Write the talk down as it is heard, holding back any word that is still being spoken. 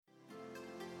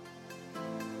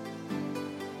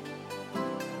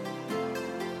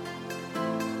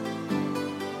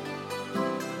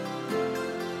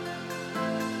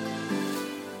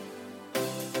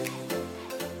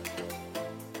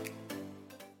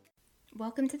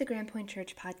Welcome to the Grand Point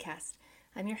Church podcast.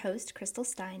 I'm your host, Crystal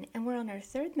Stein, and we're on our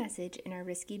third message in our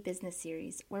Risky Business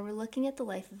series, where we're looking at the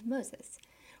life of Moses.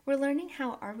 We're learning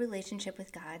how our relationship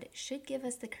with God should give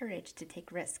us the courage to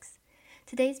take risks.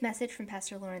 Today's message from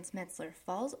Pastor Lawrence Metzler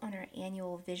falls on our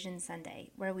annual Vision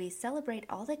Sunday, where we celebrate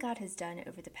all that God has done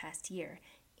over the past year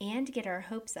and get our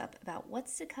hopes up about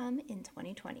what's to come in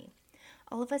 2020.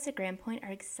 All of us at Grand Point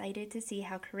are excited to see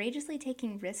how courageously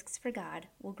taking risks for God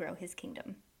will grow His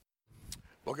kingdom.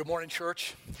 Well, good morning,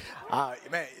 church.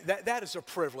 Man, that is a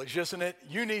privilege, isn't it?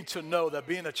 You need to know that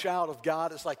being a child of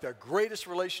God is like the greatest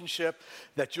relationship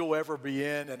that you'll ever be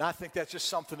in, and I think that's just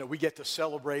something that we get to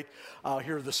celebrate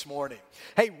here this morning.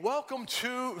 Hey, welcome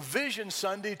to Vision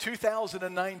Sunday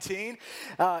 2019.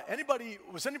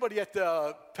 Was anybody at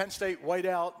the Penn State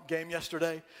whiteout game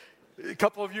yesterday? A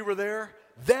couple of you were there.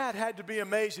 That had to be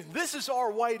amazing. This is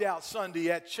our whiteout Sunday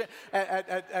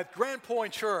at Grand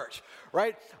Point Church,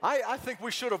 right? I think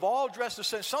we should have all dressed the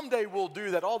same. Someday we'll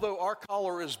do that, although our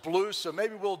color is blue, so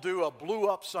maybe we'll do a blue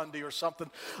up Sunday or something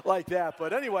like that.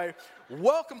 But anyway,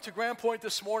 welcome to Grand Point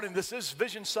this morning. This is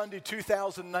Vision Sunday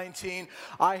 2019.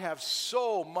 I have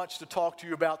so much to talk to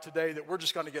you about today that we're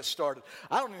just going to get started.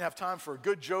 I don't even have time for a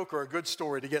good joke or a good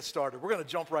story to get started. We're going to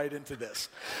jump right into this.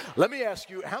 Let me ask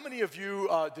you, how many of you,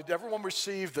 did everyone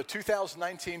receive the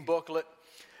 2019 booklet?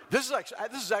 This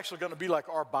is actually going to be like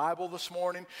our Bible this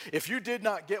morning. If you did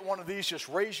not get one of these, just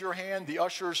raise your hand. The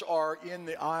ushers are in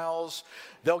the aisles.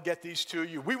 They'll get these to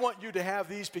you. We want you to have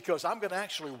these because I'm going to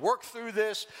actually work through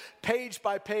this page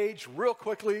by page real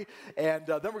quickly, and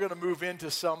then we're going to move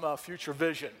into some future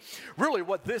vision. Really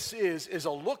what this is a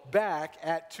look back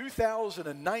at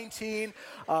 2019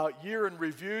 year in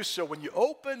review. So when you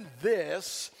open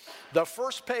this, the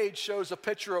first page shows a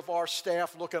picture of our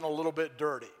staff looking a little bit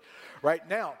dirty. Right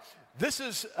now, this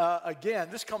is,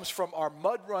 this comes from our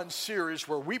Mud Run series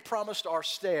where we promised our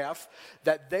staff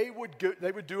that they would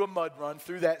do a mud run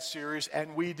through that series,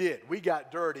 and we did. We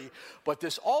got dirty, but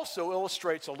this also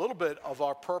illustrates a little bit of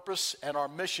our purpose and our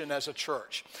mission as a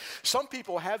church. Some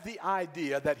people have the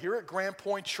idea that here at Grand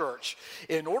Point Church,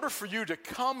 in order for you to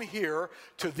come here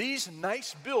to these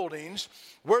nice buildings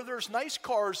where there's nice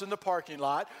cars in the parking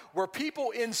lot, where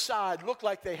people inside look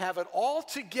like they have it all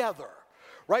together,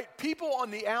 right? People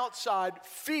on the outside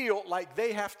feel like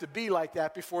they have to be like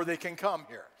that before they can come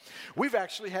here. We've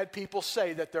actually had people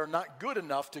say that they're not good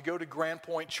enough to go to Grand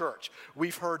Point Church.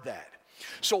 We've heard that.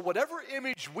 So whatever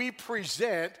image we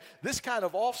present, this kind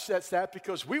of offsets that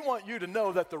because we want you to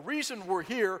know that the reason we're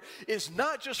here is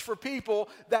not just for people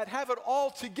that have it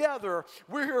all together.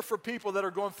 We're here for people that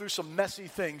are going through some messy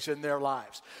things in their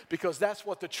lives because that's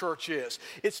what the church is.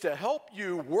 It's to help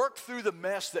you work through the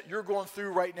mess that you're going through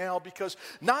right now because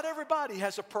not everybody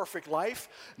has a perfect life.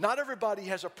 Not everybody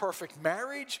has a perfect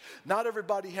marriage. Not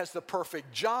everybody has the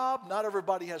perfect job. Not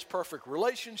everybody has perfect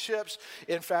relationships.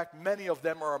 In fact, many of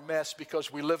them are a mess because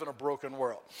we live in a broken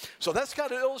world. So that's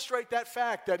got to illustrate that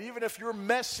fact that even if you're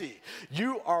messy,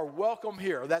 you are welcome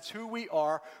here. That's who we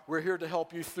are. We're here to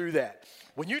help you through that.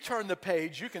 When you turn the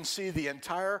page, you can see the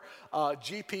entire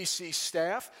GPC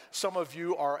staff. Some of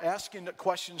you are asking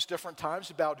questions different times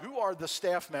about who are the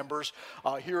staff members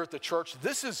here at the church.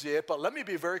 This is it, but let me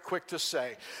be very quick to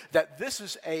say that this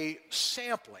is a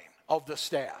sampling of the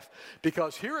staff.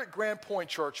 Because here at Grand Point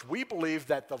Church, we believe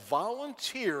that the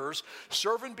volunteers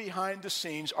serving behind the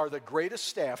scenes are the greatest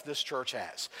staff this church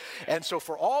has. And so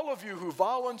for all of you who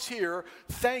volunteer,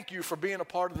 thank you for being a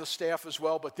part of the staff as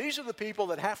well. But these are the people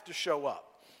that have to show up.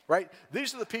 Right?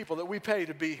 These are the people that we pay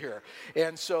to be here.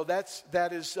 And so that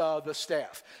is the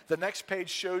staff. The next page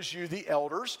shows you the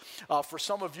elders. For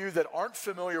some of you that aren't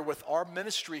familiar with our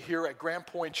ministry here at Grand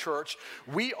Point Church,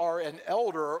 we are an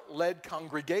elder-led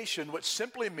congregation, which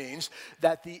simply means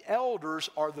that the elders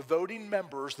are the voting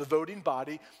members, the voting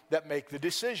body that make the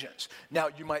decisions. Now,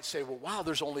 you might say, well, wow,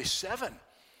 there's only 7.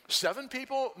 7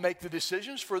 people make the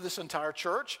decisions for this entire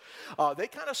church. They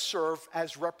kind of serve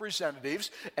as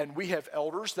representatives, and we have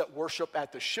elders that worship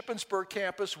at the Shippensburg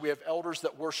campus. We have elders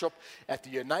that worship at the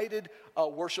United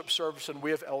worship service, and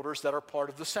we have elders that are part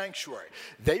of the sanctuary.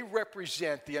 They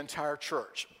represent the entire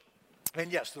church. And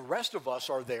yes, the rest of us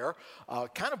are there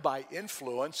kind of by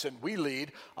influence, and we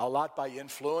lead a lot by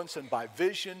influence and by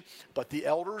vision, but the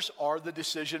elders are the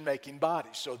decision-making body.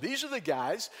 So these are the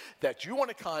guys that you want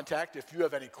to contact if you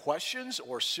have any questions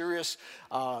or serious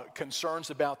concerns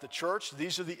about the church.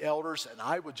 These are the elders, and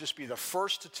I would just be the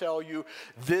first to tell you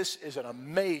this is an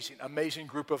amazing, amazing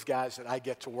group of guys that I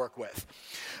get to work with.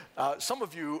 Some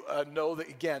of you know that,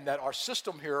 again, that our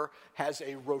system here has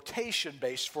a rotation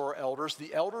base for our elders.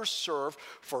 The elders serve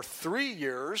for 3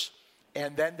 years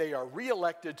and then they are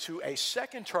reelected to a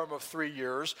second term of 3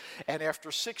 years, and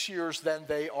after 6 years, then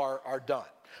they are done.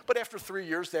 But after 3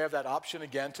 years, they have that option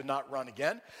again to not run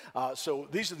again. So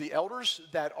these are the elders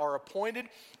that are appointed,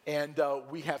 and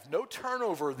we have no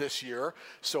turnover this year.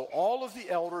 So all of the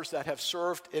elders that have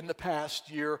served in the past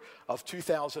year of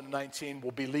 2019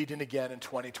 will be leading again in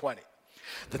 2020.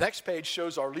 The next page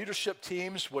shows our leadership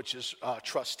teams, which is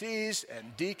trustees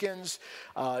and deacons,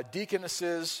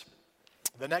 deaconesses.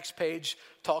 The next page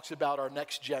talks about our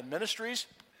next gen ministries.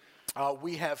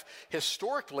 We have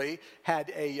historically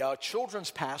had a children's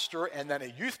pastor and then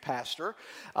a youth pastor,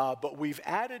 but we've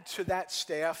added to that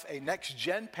staff a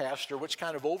next-gen pastor, which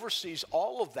kind of oversees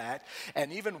all of that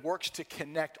and even works to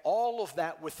connect all of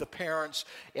that with the parents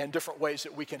and different ways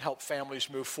that we can help families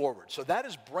move forward. So that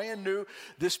is brand new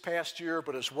this past year,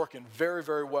 but is working very,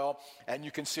 very well. And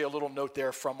you can see a little note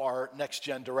there from our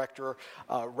next-gen director,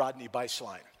 Rodney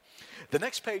Beislein. The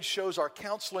next page shows our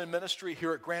counseling ministry.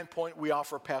 Here at Grand Point, we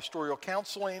offer pastoral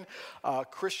counseling,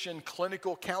 Christian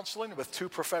clinical counseling with 2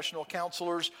 professional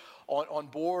counselors on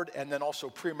board, and then also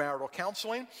premarital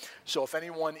counseling. So if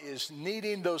anyone is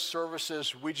needing those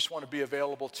services, we just want to be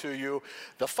available to you.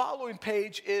 The following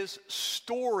page is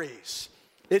stories.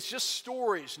 It's just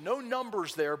stories, no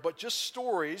numbers there, but just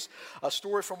stories. A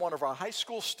story from one of our high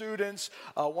school students,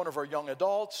 one of our young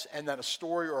adults, and then a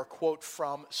story or a quote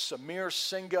from Samir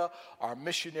Singha, our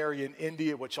missionary in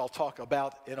India, which I'll talk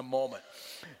about in a moment.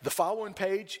 The following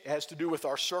page has to do with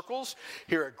our circles.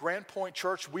 Here at Grand Point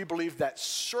Church, we believe that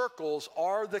circles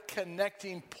are the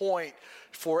connecting point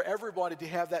for everybody to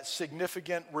have that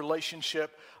significant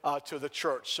relationship to the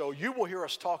church. So you will hear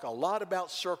us talk a lot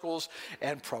about circles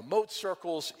and promote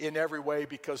circles in every way,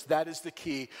 because that is the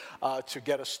key to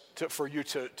get us for you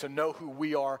to know who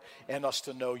we are and us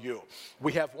to know you.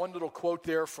 We have one little quote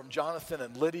there from Jonathan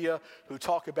and Lydia, who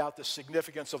talk about the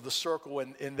significance of the circle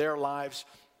in their lives.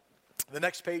 The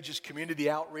next page is community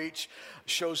outreach,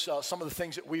 shows some of the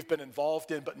things that we've been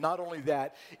involved in, but not only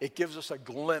that, it gives us a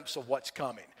glimpse of what's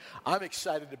coming. I'm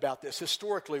excited about this.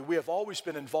 Historically, we have always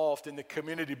been involved in the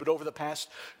community, but over the past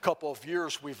couple of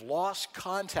years, we've lost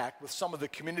contact with some of the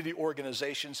community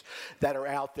organizations that are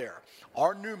out there.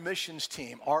 Our new missions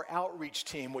team, our outreach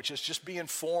team, which is just being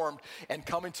formed and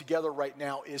coming together right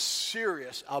now, is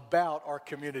serious about our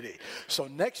community. So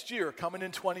next year, coming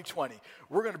in 2020,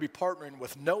 we're going to be partnering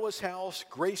with Noah's House,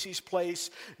 Gracie's Place,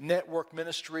 Network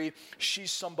Ministry,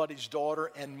 She's Somebody's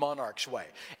Daughter, and Monarch's Way.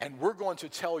 And we're going to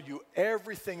tell you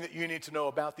everything that you need to know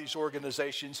about these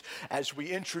organizations as we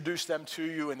introduce them to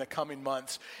you in the coming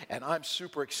months. And I'm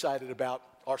super excited about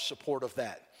our support of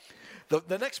that.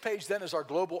 The next page then is our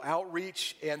global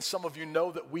outreach, and some of you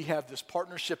know that we have this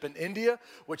partnership in India,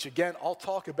 which again I'll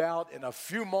talk about in a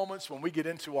few moments when we get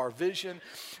into our vision,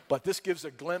 but this gives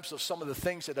a glimpse of some of the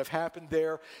things that have happened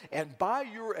there. And by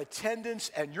your attendance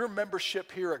and your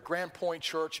membership here at Grand Point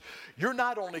Church, you're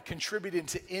not only contributing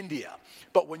to India,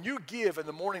 but when you give in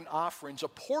the morning offerings, a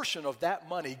portion of that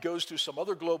money goes to some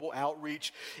other global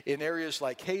outreach in areas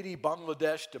like Haiti,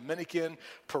 Bangladesh, Dominican,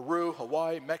 Peru,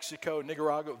 Hawaii, Mexico,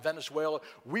 Nicaragua, Venezuela.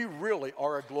 We really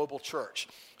are a global church.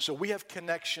 So we have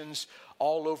connections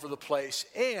all over the place.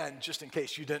 And just in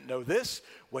case you didn't know this,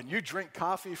 when you drink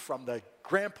coffee from the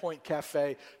Grand Point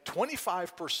Cafe,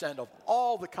 25% of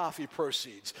all the coffee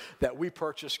proceeds that we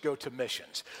purchase go to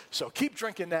missions. So keep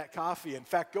drinking that coffee. In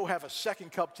fact, go have a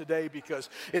second cup today, because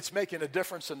it's making a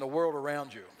difference in the world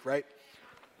around you, right?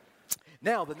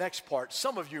 Now, the next part,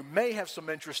 some of you may have some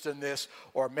interest in this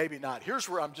or maybe not. Here's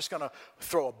where I'm just going to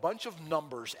throw a bunch of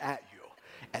numbers at you,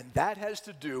 and that has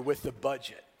to do with the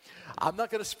budget. I'm not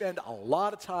going to spend a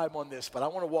lot of time on this, but I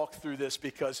want to walk through this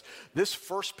because this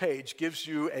first page gives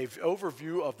you an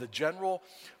overview of the general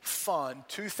fund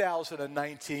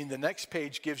 2019. The next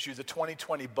page gives you the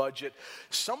 2020 budget.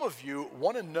 Some of you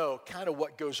want to know kind of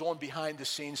what goes on behind the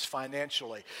scenes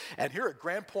financially. And here at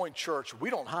Grand Point Church, we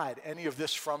don't hide any of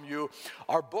this from you.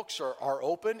 Our books are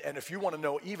open, and if you want to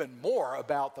know even more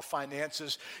about the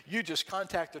finances, you just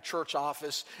contact the church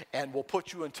office, and we'll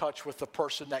put you in touch with the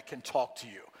person that can talk to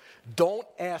you. Don't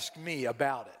ask me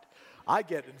about it. I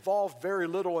get involved very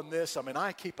little in this. I mean,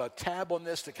 I keep a tab on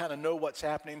this to kind of know what's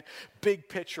happening, big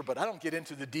picture, but I don't get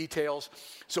into the details.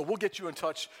 So we'll get you in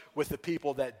touch with the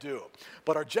people that do.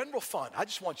 But our general fund, I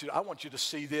want you to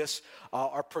see this.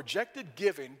 Our projected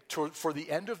giving for the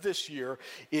end of this year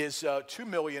is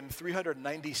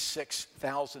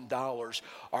 $2,396,000.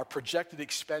 Our projected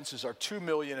expenses are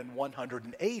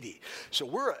 $2,180,000. So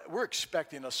we're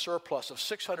expecting a surplus of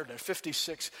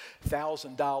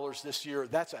 $656,000 this year.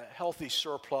 That's a healthy healthy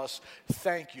surplus.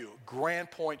 Thank you,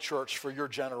 Grand Point Church, for your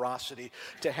generosity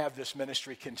to have this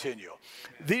ministry continue.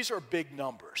 These are big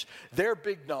numbers. They're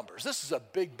big numbers. This is a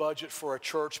big budget for a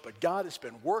church, but God has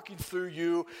been working through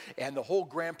you and the whole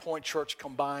Grand Point Church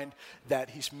combined that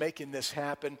he's making this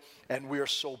happen, and we are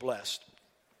so blessed.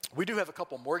 We do have a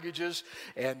couple mortgages,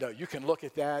 and you can look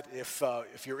at that if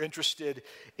you're interested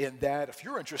in that. If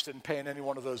you're interested in paying any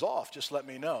one of those off, just let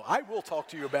me know. I will talk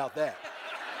to you about that.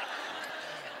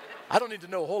 I don't need to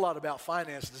know a whole lot about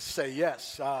finances to say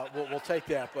yes. We'll take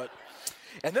that, but...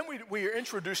 And then we are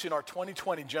introducing our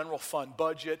 2020 general fund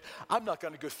budget. I'm not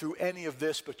going to go through any of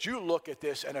this, but you look at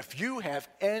this, and if you have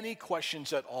any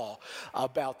questions at all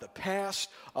about the past,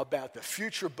 about the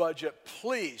future budget,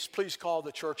 please call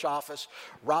the church office.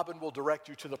 Robin will direct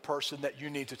you to the person that you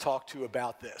need to talk to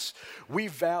about this. We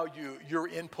value your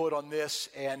input on this,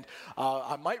 and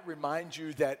I might remind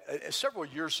you that several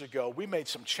years ago, we made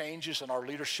some changes in our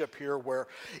leadership here where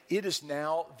it is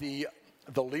now the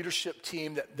leadership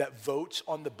team that votes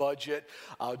on the budget.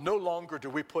 No longer do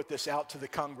we put this out to the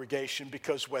congregation,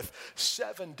 because with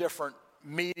 7 different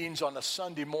meetings on a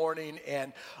Sunday morning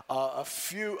and a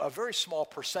very small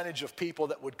percentage of people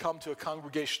that would come to a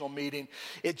congregational meeting,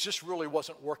 it just really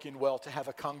wasn't working well to have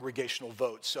a congregational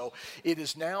vote. So it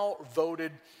is now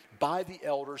voted by the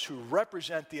elders who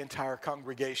represent the entire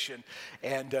congregation,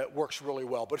 and it works really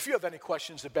well. But if you have any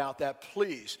questions about that,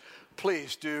 please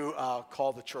do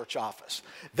call the church office.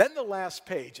 Then the last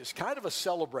page is kind of a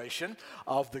celebration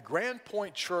of the Grand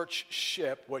Point Church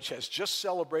ship, which has just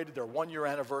celebrated their 1-year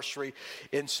anniversary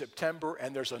in September.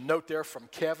 And there's a note there from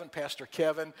Kevin, Pastor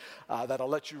Kevin, that I'll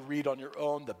let you read on your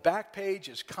own. The back page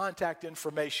is contact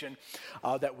information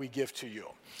that we give to you.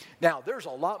 Now, there's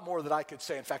a lot more that I could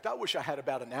say. In fact, I wish I had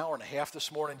about an hour and a half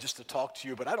this morning just to talk to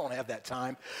you, but I don't have that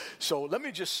time. So let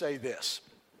me just say this.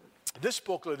 This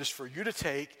booklet is for you to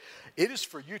take. It is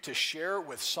for you to share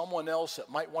with someone else that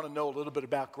might want to know a little bit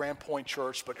about Grand Point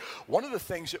Church. But one of the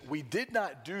things that we did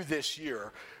not do this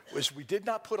year was we did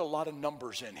not put a lot of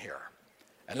numbers in here.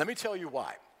 And let me tell you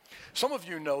why. Some of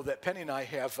you know that Penny and I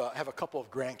have a couple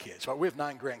of grandkids. Right? We have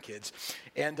 9 grandkids.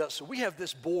 And so we have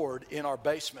this board in our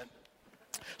basement.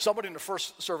 Somebody in the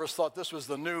first service thought this was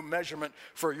the new measurement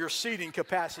for your seating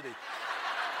capacity.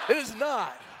 It is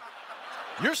not.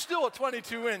 You're still at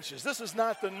 22 inches. This is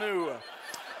not the new.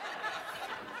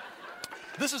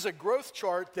 This is a growth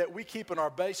chart that we keep in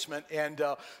our basement, and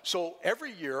so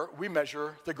every year we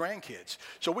measure the grandkids.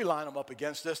 So we line them up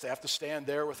against this. They have to stand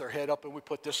there with their head up, and we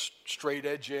put this straight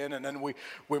edge in, and then we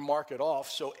mark it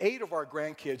off. So 8 of our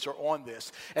grandkids are on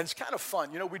this, and it's kind of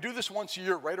fun. You know, we do this once a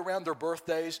year right around their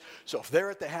birthdays. So if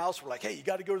they're at the house, we're like, hey, you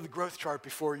got to go to the growth chart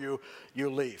before you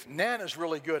leave. Nana's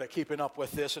really good at keeping up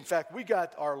with this. In fact, we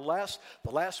got the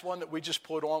last one that we just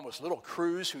put on was little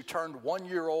Cruz, who turned 1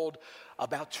 year old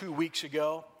about 2 weeks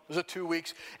ago. Was it 2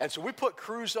 weeks? And so we put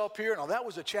Cruz up here. Now, that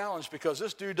was a challenge because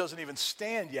this dude doesn't even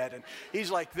stand yet. And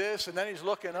he's like this, and then he's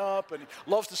looking up, and he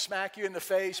loves to smack you in the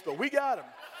face. But we got him.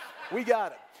 We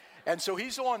got him. And so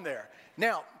he's on there.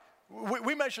 Now,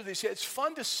 we measure these. It's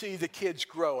fun to see the kids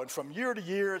grow. And from year to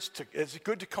year, it's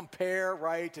good to compare,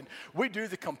 right? And we do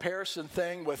the comparison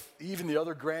thing with even the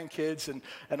other grandkids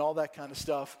and all that kind of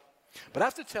stuff. But I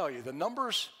have to tell you, the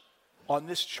numbers on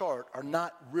this chart are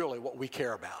not really what we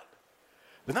care about.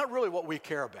 They're not really what we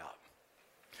care about.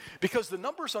 Because the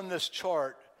numbers on this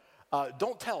chart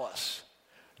don't tell us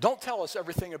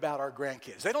everything about our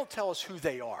grandkids. They don't tell us who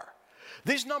they are.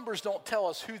 These numbers don't tell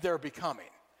us who they're becoming.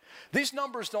 These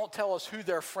numbers don't tell us who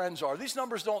their friends are. These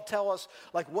numbers don't tell us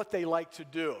like what they like to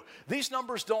do. These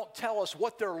numbers don't tell us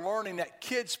what they're learning at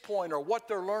Kids Point or what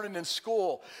they're learning in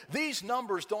school. These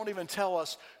numbers don't even tell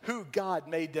us who God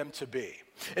made them to be.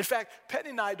 In fact, Penny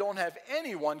and I don't have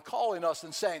anyone calling us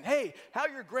and saying, hey, how are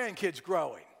your grandkids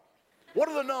growing? What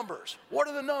are the numbers? What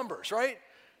are the numbers, right?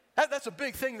 That's a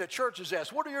big thing that churches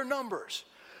ask. What are your numbers?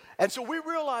 And so we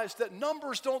realize that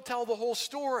numbers don't tell the whole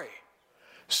story.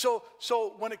 So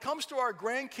when it comes to our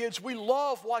grandkids, we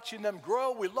love watching them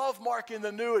grow. We love marking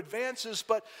the new advances,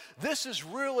 but this is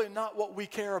really not what we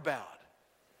care about.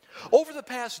 Over the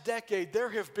past decade, there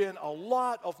have been a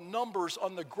lot of numbers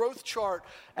on the growth chart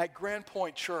at Grand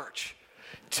Point Church.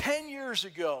 10 years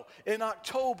ago, in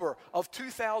October of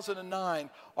 2009,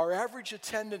 our average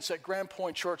attendance at Grand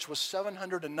Point Church was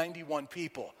 791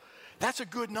 people. That's a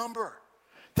good number.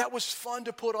 That was fun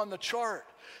to put on the chart.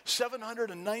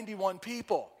 791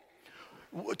 people.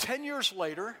 10 years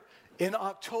later, in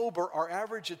October, our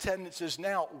average attendance is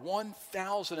now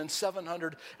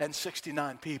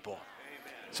 1,769 people.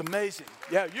 Amen. It's amazing.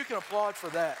 Yeah, you can applaud for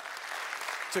that.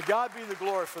 To God be the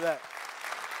glory for that.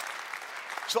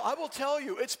 So I will tell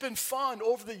you, it's been fun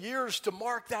over the years to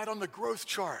mark that on the growth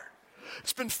chart.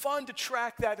 It's been fun to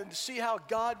track that and to see how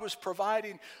God was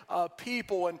providing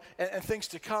people and things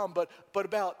to come. But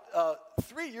about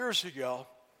 3 years ago,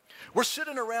 we're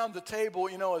sitting around the table,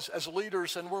 as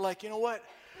leaders, and we're like, you know what?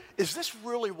 Is this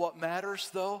really what matters,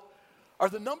 though? Are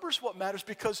the numbers what matters?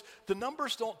 Because the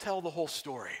numbers don't tell the whole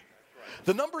story.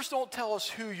 The numbers don't tell us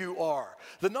who you are.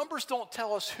 The numbers don't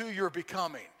tell us who you're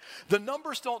becoming. The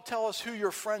numbers don't tell us who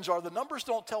your friends are. The numbers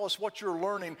don't tell us what you're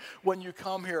learning when you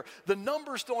come here. The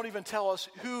numbers don't even tell us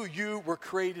who you were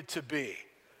created to be.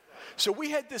 So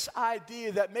we had this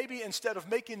idea that maybe instead of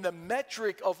making the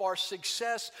metric of our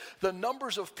success the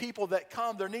numbers of people that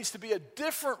come, there needs to be a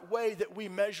different way that we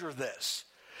measure this.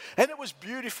 And it was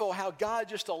beautiful how God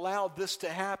just allowed this to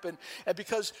happen. And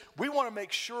because we want to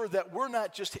make sure that we're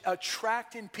not just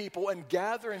attracting people and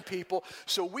gathering people.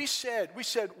 So we said,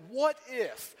 what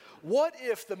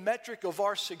if the metric of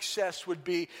our success would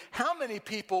be how many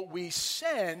people we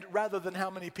send rather than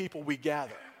how many people we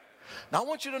gather? Now I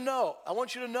want you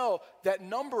to know that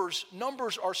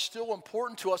numbers are still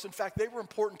important to us. In fact, they were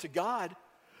important to God.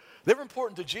 They were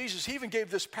important to Jesus. He even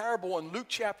gave this parable in Luke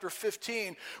chapter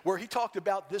 15 where he talked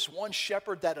about this one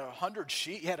shepherd that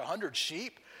he had 100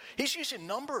 sheep. He's using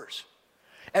numbers.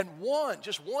 And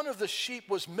just one of the sheep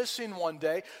was missing one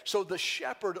day, so the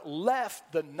shepherd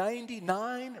left the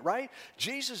 99, right?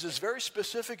 Jesus is very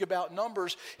specific about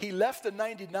numbers. He left the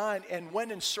 99 and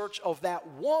went in search of that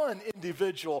one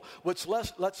individual, which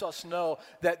lets us know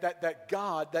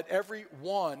that every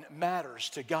one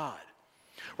matters to God.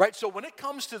 Right? So when it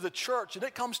comes to the church and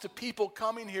it comes to people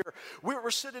coming here,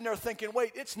 we're sitting there thinking,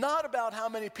 wait, it's not about how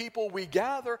many people we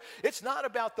gather. It's not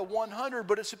about the 100,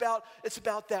 but it's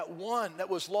about that one that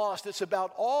was lost. It's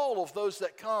about all of those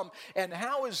that come. And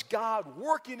how is God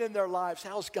working in their lives?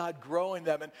 How's God growing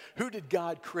them? And who did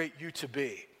God create you to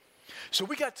be? So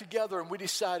we got together and we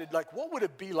decided, what would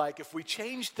it be like if we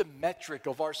changed the metric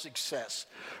of our success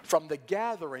from the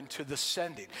gathering to the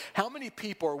sending? How many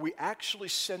people are we actually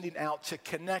sending out to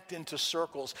connect into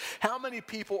circles? How many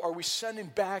people are we sending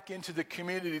back into the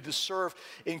community to serve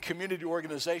in community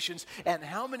organizations? And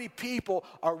how many people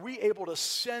are we able to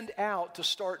send out to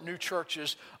start new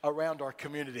churches around our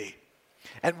community?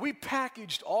 And we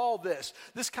packaged all this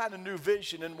kind of new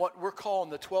vision in what we're calling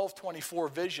the 1224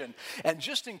 vision. And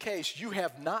just in case you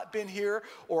have not been here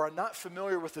or are not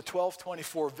familiar with the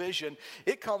 1224 vision,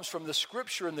 it comes from the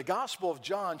scripture in the Gospel of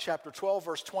John, chapter 12,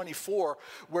 verse 24,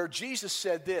 where Jesus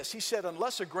said this. He said,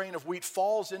 unless a grain of wheat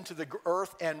falls into the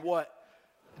earth and what?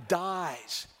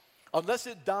 Dies. Unless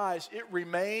it dies, it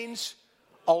remains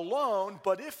alone.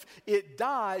 But if it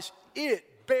dies,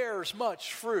 it bears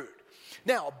much fruit.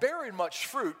 Now, bearing much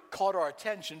fruit caught our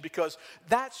attention because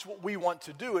that's what we want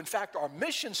to do. In fact, our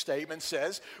mission statement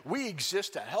says we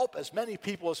exist to help as many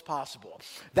people as possible.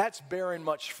 That's bearing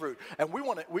much fruit. And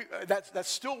that's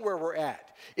still where we're at.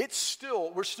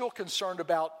 We're still concerned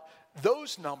about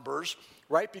those numbers,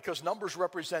 right? Because numbers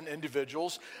represent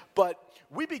individuals. But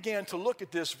we began to look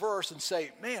at this verse and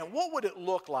say, man, what would it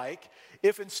look like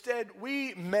if instead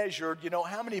we measured,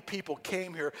 how many people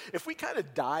came here? If we kind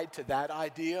of died to that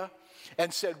idea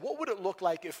and said, what would it look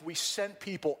like if we sent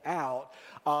people out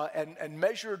and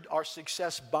measured our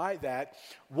success by that?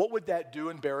 What would that do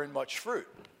in bearing much fruit?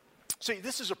 See,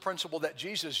 this is a principle that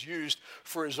Jesus used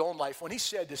for his own life. When he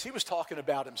said this, he was talking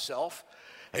about himself.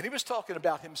 And he was talking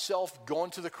about himself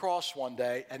going to the cross one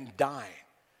day and dying.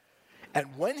 And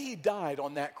when he died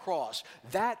on that cross,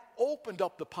 that opened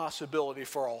up the possibility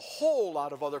for a whole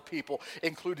lot of other people,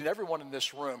 including everyone in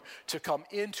this room, to come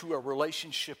into a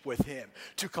relationship with him,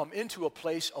 to come into a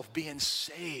place of being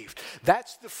saved.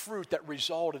 That's the fruit that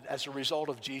resulted as a result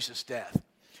of Jesus' death.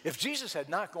 If Jesus had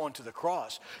not gone to the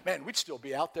cross, man, we'd still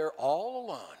be out there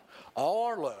all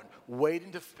alone,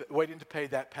 waiting to pay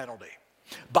that penalty.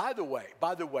 By the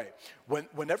way,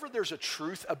 whenever there's a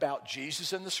truth about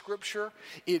Jesus in the scripture,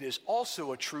 it is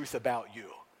also a truth about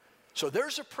you. So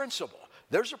there's a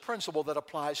principle that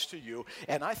applies to you,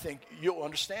 and I think you'll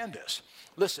understand this.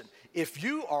 Listen, if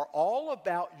you are all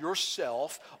about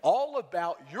yourself, all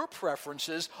about your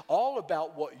preferences, all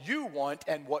about what you want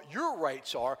and what your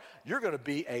rights are, you're going to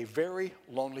be a very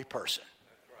lonely person.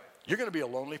 You're going to be a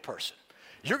lonely person.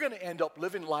 you're going to end up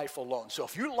living life alone. So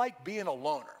if you like being a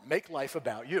loner, make life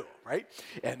about you, right?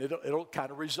 And it'll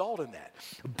kind of result in that.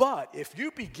 But if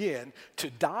you begin to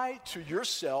die to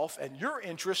yourself and your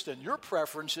interests and your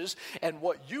preferences and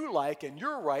what you like and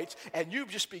your rights, and you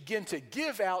just begin to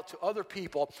give out to other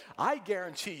people, I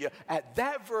guarantee you, at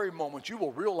that very moment, you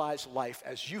will realize life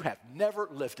as you have never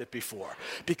lived it before.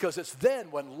 Because it's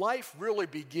then when life really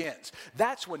begins.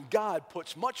 That's when God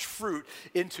puts much fruit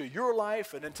into your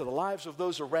life and into the lives of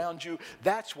those around you.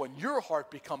 That's when your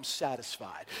heart becomes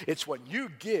satisfied. It's when you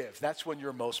give, that's when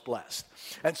you're most blessed.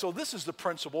 And so this is the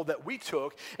principle that we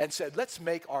took and said, let's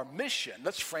make our mission,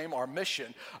 let's frame our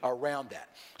mission around that.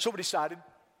 So we decided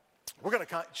we're going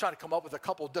to try to come up with a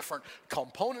couple of different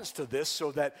components to this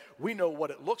so that we know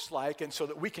what it looks like and so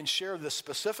that we can share this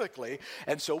specifically.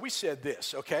 And so we said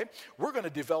this, okay, we're going to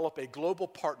develop a global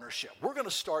partnership. We're going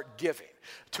to start giving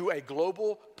to a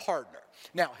global partner.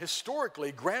 Now,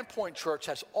 historically, Grand Point Church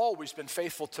has always been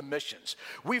faithful to missions.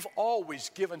 We've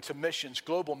always given to missions,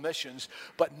 global missions,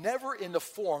 but never in the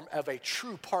form of a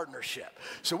true partnership.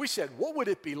 So we said, what would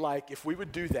it be like if we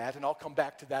would do that? And I'll come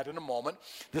back to that in a moment.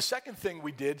 The second thing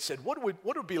we did said, what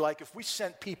would it be like if we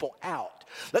sent people out?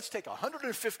 Let's take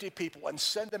 150 people and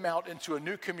send them out into a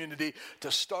new community to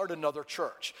start another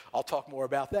church. I'll talk more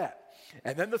about that.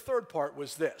 And then the third part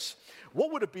was this.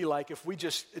 What would it be like if we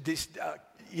just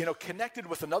connected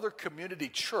with another community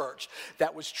church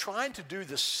that was trying to do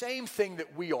the same thing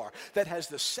that we are, that has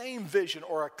the same vision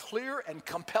or a clear and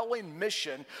compelling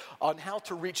mission on how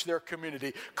to reach their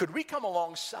community? Could we come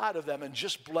alongside of them and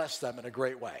just bless them in a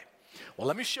great way? Well,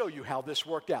 let me show you how this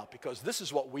worked out, because this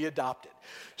is what we adopted.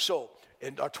 So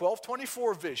in our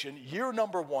 1224 vision, year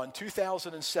number 1,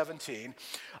 2017,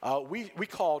 we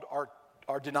called our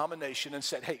denomination and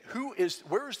said, hey,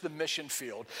 where is the mission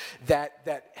field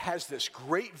that has this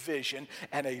great vision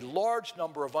and a large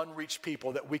number of unreached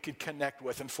people that we could connect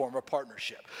with and form a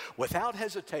partnership? Without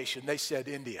hesitation, they said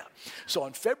India. So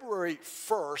on February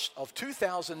 1st of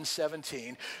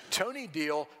 2017, Tony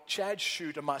Deal, Chad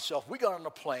Shute, and myself, we got on a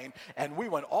plane and we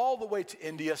went all the way to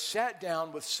India, sat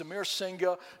down with Samir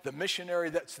Singha, the missionary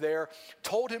that's there,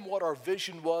 told him what our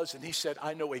vision was, and he said,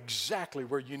 I know exactly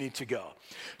where you need to go.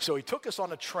 So he took us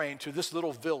on a train to this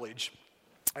little village,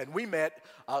 and we met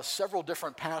several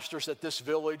different pastors at this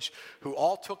village who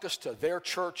all took us to their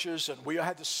churches, and we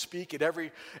had to speak at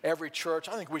every church.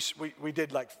 I think we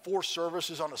did like 4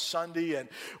 services on a Sunday, and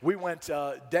we went,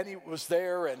 Denny was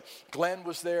there and Glenn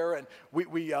was there, and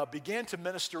we began to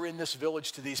minister in this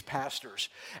village to these pastors.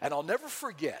 And I'll never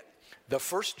forget the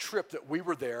first trip that we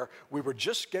were there. We were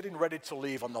just getting ready to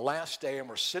leave on the last day, and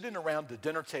we're sitting around the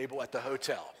dinner table at the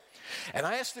hotel. And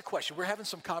I asked the question, we're having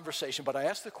some conversation, but I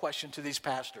asked the question to these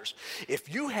pastors,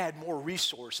 if you had more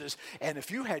resources and if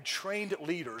you had trained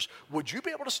leaders, would you be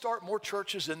able to start more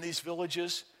churches in these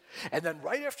villages? And then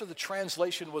right after the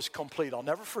translation was complete, I'll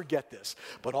never forget this,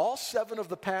 but all 7 of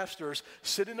the pastors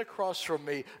sitting across from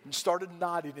me started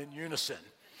nodding in unison.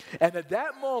 And at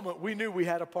that moment, we knew we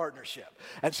had a partnership.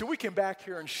 And so we came back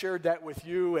here and shared that with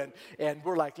you, and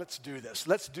we're like, let's do this.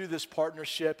 Let's do this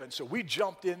partnership. And so we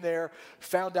jumped in there,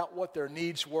 found out what their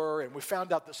needs were, and we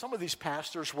found out that some of these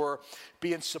pastors were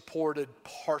being supported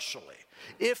partially.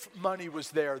 If money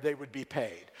was there, they would be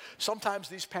paid. Sometimes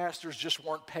these pastors just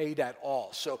weren't paid at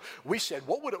all. So we said,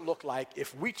 what would it look like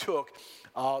if we took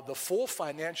the full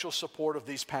financial support of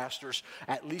these pastors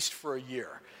at least for a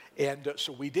year? And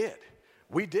so we did.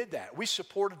 We did that. We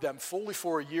supported them fully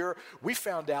for a year. We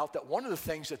found out that one of the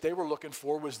things that they were looking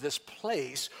for was this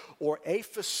place or a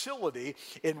facility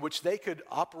in which they could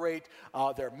operate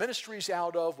their ministries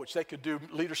out of, which they could do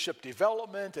leadership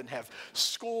development and have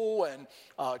school and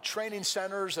training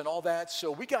centers and all that. So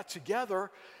we got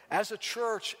together as a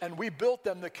church, and we built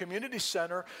them the community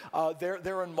center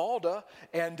there in Malta,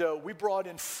 and we brought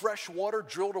in fresh water,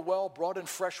 drilled a well, brought in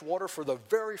fresh water for the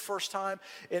very first time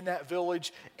in that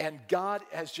village, and God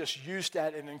has just used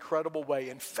that in an incredible way.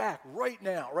 In fact, right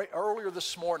now, earlier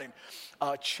this morning,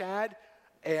 Chad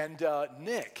and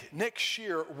Nick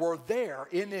Shear were there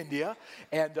in India,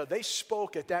 and they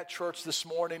spoke at that church this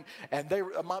morning, and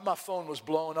my phone was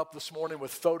blowing up this morning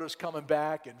with photos coming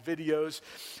back and videos.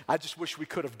 I just wish we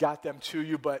could have got them to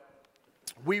you, but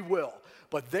we will.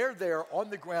 But they're there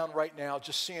on the ground right now,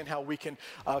 just seeing how we can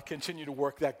continue to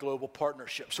work that global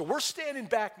partnership. So we're standing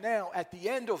back now at the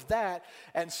end of that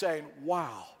and saying,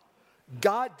 wow,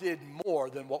 God did more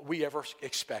than what we ever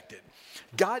expected.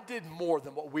 God did more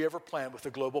than what we ever planned with the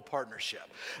global partnership.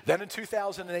 Then in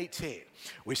 2018,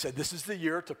 we said, this is the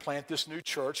year to plant this new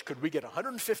church. Could we get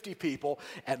 150 people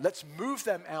and let's move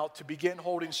them out to begin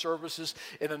holding services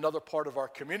in another part of our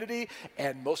community?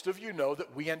 And most of you know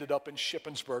that we ended up in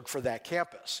Shippensburg for that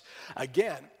campus.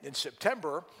 Again, in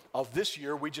September of this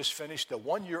year, we just finished the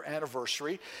 1-year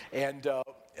anniversary, and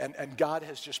God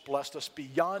has just blessed us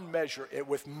beyond measure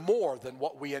with more than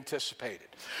what we anticipated.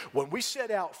 When we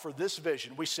set out for this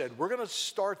vision, we said we're going to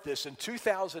start this in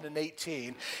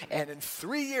 2018, and in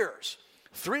 3 years,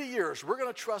 we're going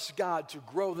to trust God to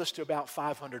grow this to about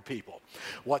 500 people.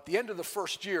 Well, at the end of the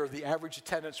first year, the average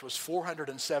attendance was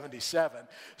 477.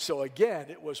 So again,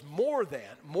 it was more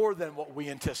than what we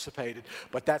anticipated,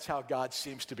 but that's how God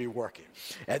seems to be working.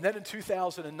 And then in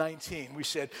 2019, we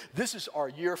said, this is our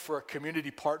year for a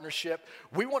community partnership.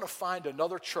 We want to find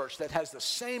another church that has the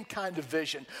same kind of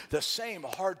vision, the same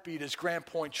heartbeat as Grand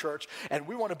Point Church, and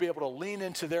we want to be able to lean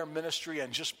into their ministry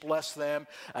and just bless them.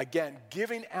 Again,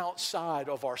 giving outside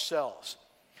of ourselves.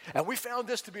 And we found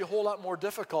this to be a whole lot more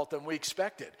difficult than we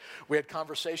expected. We had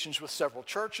conversations with several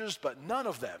churches, but none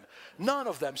of them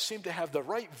seemed to have the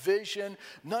right vision.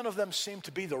 None of them seemed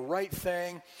to be the right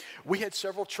thing. We had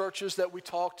several churches that we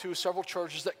talked to, several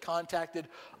churches that contacted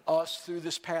us through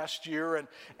this past year and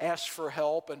asked for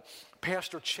help. And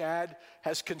Pastor Chad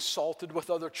has consulted with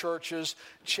other churches.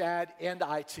 Chad and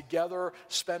I together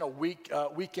spent a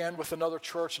weekend with another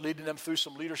church, leading them through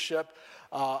some leadership.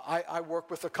 I work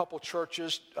with a couple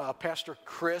churches. Pastor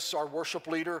Chris, our worship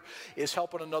leader, is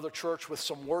helping another church with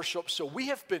some worship. So we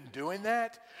have been doing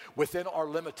that within our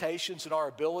limitations and our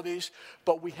abilities,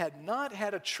 but we had not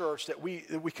had a church that we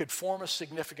could form a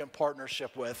significant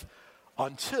partnership with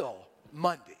until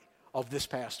Monday of this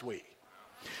past week.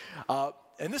 And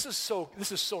this is so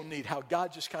neat how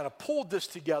God just kind of pulled this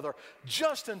together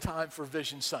just in time for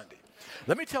Vision Sunday.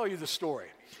 Let me tell you the story.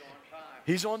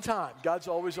 He's on time. God's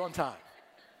always on time.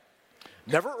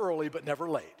 Never early, but never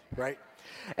late, right?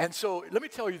 And so let me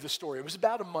tell you the story. It was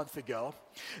about a month ago.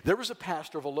 There was a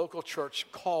pastor of a local church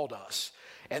called us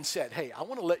and said, hey, I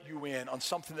want to let you in on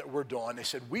something that we're doing. They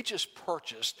said, we just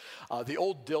purchased the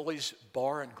old Dilly's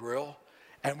Bar and Grill,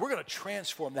 and we're going to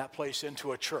transform that place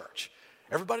into a church.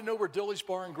 Everybody know where Dilly's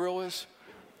Bar and Grill is?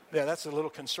 Yeah, that's a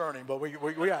little concerning, but we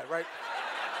got it, right?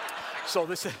 So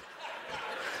they said,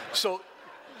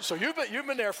 So you've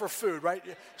been there for food, right?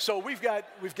 So we've got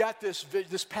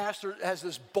this pastor has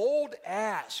this bold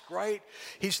ask, right?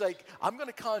 He's like, I'm going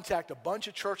to contact a bunch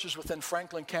of churches within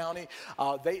Franklin County.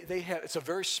 It's a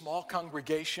very small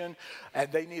congregation,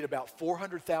 and they need about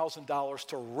 $400,000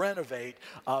 to renovate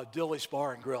Dilly's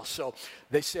Bar and Grill. So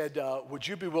they said, would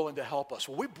you be willing to help us?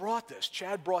 Well,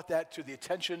 Chad brought that to the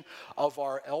attention of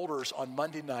our elders on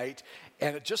Monday night,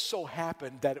 and it just so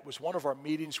happened that it was one of our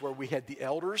meetings where we had the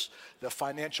elders, the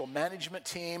financial management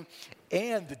team,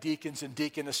 and the deacons and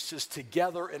deaconesses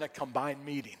together in a combined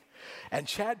meeting. And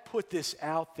Chad put this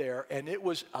out there, and it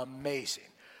was amazing.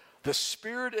 The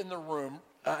spirit in the room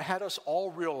had us all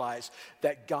realize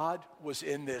that God was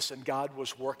in this and God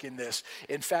was working this.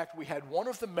 In fact, we had one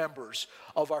of the members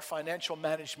of our financial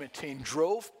management team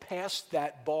drove past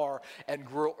that bar and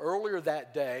grill earlier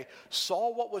that day,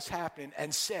 saw what was happening,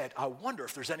 and said, I wonder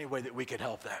if there's any way that we could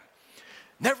help them.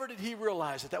 Never did he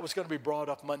realize that was going to be brought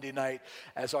up Monday night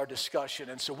as our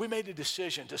discussion. And so we made a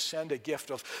decision to send a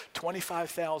gift of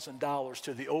 $25,000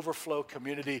 to the Overflow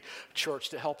Community Church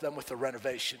to help them with the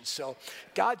renovation. So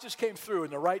God just came through in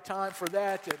the right time for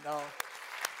that. And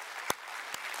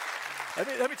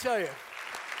let me tell you,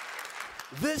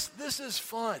 this is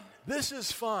fun. This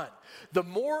is fun. The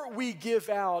more we give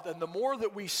out and the more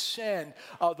that we send,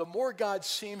 the more God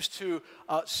seems to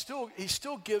he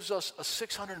still gives us a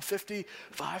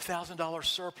 $655,000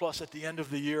 surplus at the end of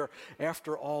the year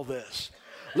after all this.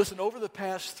 Listen, over the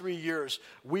past 3 years,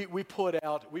 we put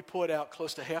out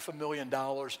close to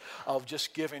 $500,000 of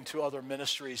just giving to other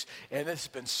ministries, and it's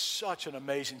been such an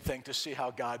amazing thing to see how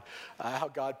God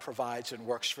provides and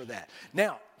works for that.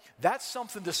 Now, that's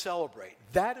something to celebrate.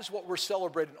 That is what we're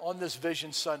celebrating on this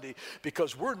Vision Sunday,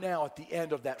 because we're now at the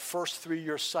end of that first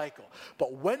 3-year cycle.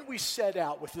 But when we set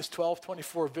out with this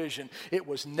 1224 vision, it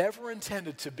was never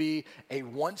intended to be a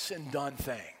once and done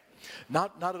thing.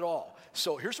 Not at all.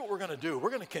 So here's what we're going to do. We're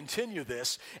going to continue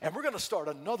this, and we're going to start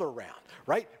another round,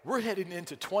 right? We're heading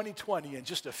into 2020 in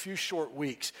just a few short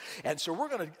weeks. And so we're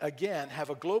going to, again, have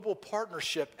a global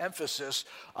partnership emphasis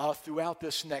throughout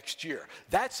this next year.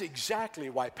 That's exactly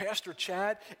why Pastor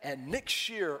Chad and Nick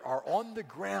Shear are on the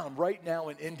ground right now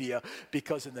in India,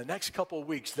 because in the next couple of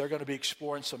weeks, they're going to be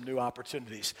exploring some new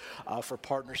opportunities for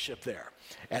partnership there.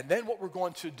 And then what we're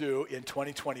going to do in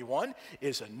 2021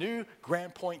 is a new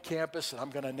Grand Point campus, and I'm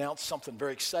going to announce something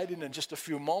very exciting in just a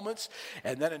few moments.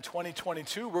 And then in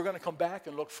 2022, we're going to come back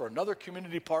and look for another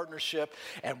community partnership,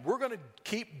 and we're going to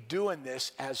keep doing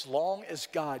this as long as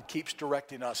God keeps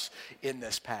directing us in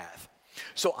this path.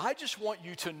 So I just want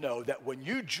you to know that when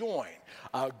you join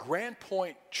Grand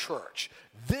Point Church,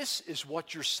 this is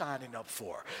what you're signing up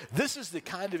for. This is the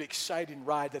kind of exciting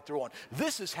ride that they're on.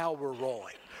 This is how we're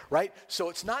rolling, right? So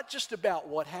it's not just about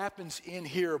what happens in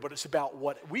here, but it's about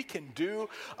what we can do,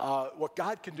 what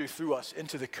God can do through us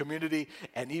into the community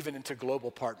and even into global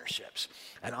partnerships.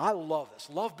 And I love this,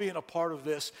 love being a part of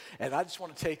this. And I just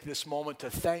want to take this moment to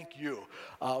thank you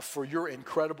for your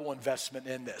incredible investment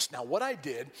in this. Now, what I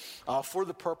did for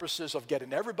the purposes of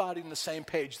getting everybody on the same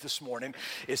page this morning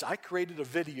is I created a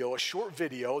video, a short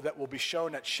video that will be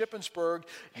shown at Shippensburg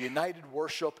United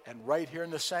Worship and right here in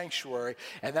the sanctuary.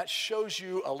 And that shows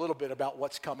you a little bit about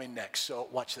what's coming next. So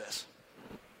watch this.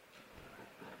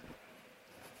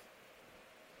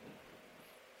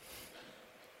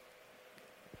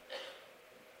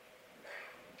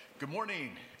 Good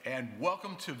morning and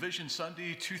welcome to Vision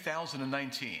Sunday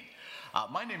 2019.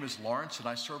 My name is Lawrence and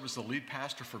I serve as the lead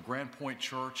pastor for Grand Point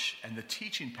Church and the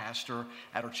teaching pastor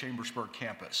at our Chambersburg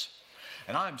campus.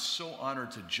 And I'm so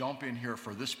honored to jump in here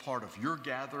for this part of your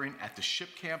gathering at the SHIP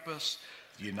campus,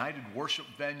 the United Worship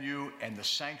venue, and the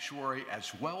sanctuary,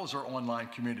 as well as our online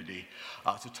community,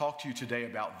 to talk to you today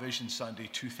about Vision Sunday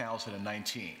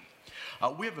 2019.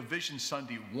 We have a Vision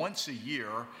Sunday once a year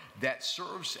that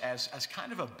serves as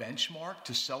kind of a benchmark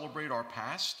to celebrate our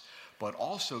past, but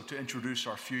also to introduce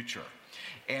our future.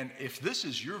 And if this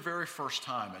is your very first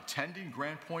time attending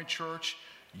Grand Point Church,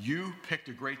 you picked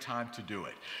a great time to do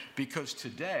it. Because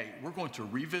today we're going to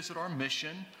revisit our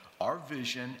mission, our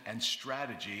vision, and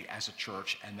strategy as a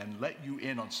church, and then let you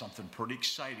in on something pretty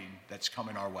exciting that's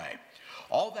coming our way.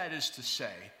 All that is to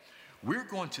say, we're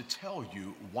going to tell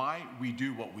you why we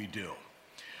do what we do.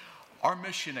 Our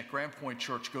mission at Grand Point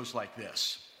Church goes like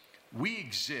this. We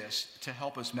exist to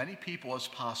help as many people as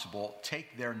possible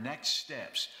take their next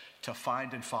steps to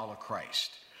find and follow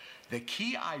Christ. The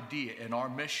key idea in our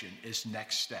mission is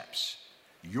next steps,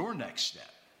 your next step.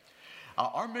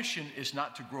 Our mission is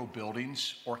not to grow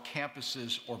buildings or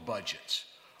campuses or budgets.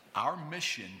 Our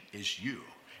mission is you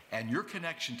and your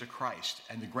connection to Christ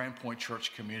and the Grand Point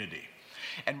Church community.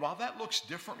 And while that looks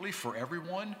differently for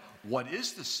everyone, what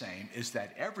is the same is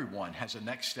that everyone has a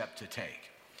next step to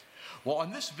take. Well,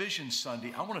 on this Vision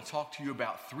Sunday, I want to talk to you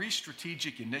about 3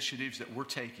 strategic initiatives that we're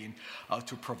taking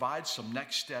to provide some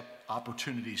next step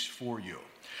opportunities for you.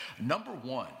 Number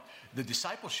 1, the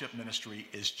discipleship ministry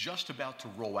is just about to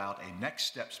roll out a next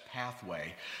steps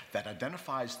pathway that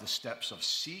identifies the steps of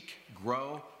seek,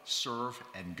 grow, serve,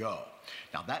 and go.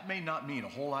 Now, that may not mean a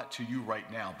whole lot to you right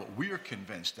now, but we are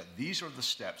convinced that these are the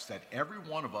steps that every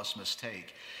one of us must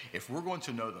take if we're going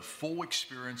to know the full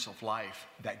experience of life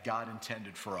that God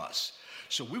intended for us.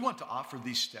 So we want to offer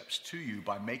these steps to you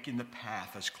by making the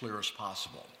path as clear as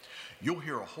possible. You'll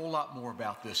hear a whole lot more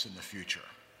about this in the future.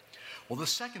 Well, the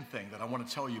second thing that I want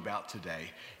to tell you about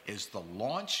today is the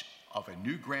launch of a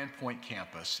new Grand Point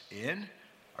campus in,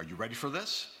 are you ready for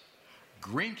this?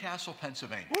 Greencastle,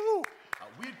 Pennsylvania.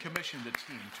 We had commissioned a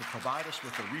team to provide us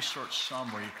with a research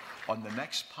summary on the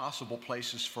next possible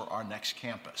places for our next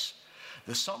campus.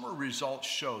 The summary results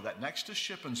show that next to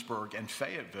Shippensburg and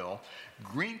Fayetteville,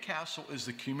 Greencastle is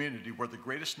the community where the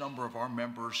greatest number of our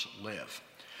members live.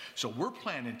 So we're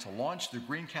planning to launch the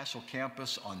Greencastle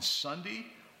campus on Sunday,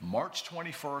 March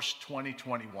 21st,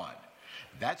 2021.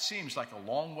 That seems like a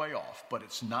long way off, but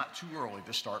it's not too early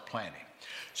to start planning.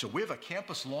 So we have a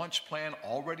campus launch plan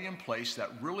already in place that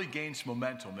really gains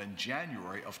momentum in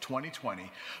January of 2020.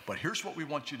 But here's what we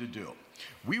want you to do.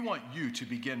 We want you to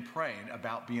begin praying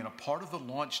about being a part of the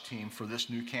launch team for this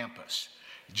new campus.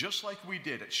 Just like we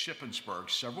did at Shippensburg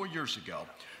several years ago,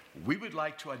 we would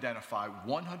like to identify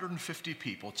 150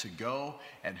 people to go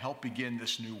and help begin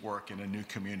this new work in a new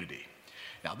community.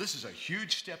 Now, this is a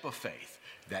huge step of faith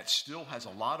that still has a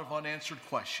lot of unanswered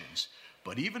questions,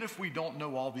 but even if we don't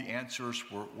know all the answers,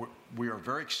 we are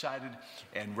very excited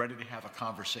and ready to have a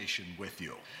conversation with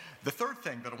you. The third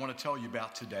thing that I want to tell you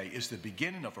about today is the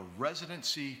beginning of a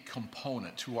residency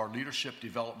component to our leadership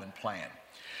development plan.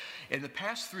 In the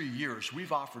past 3 years,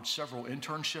 we've offered several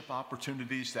internship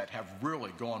opportunities that have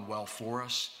really gone well for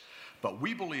us. But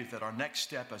we believe that our next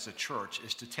step as a church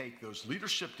is to take those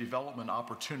leadership development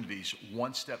opportunities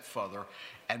one step further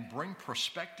and bring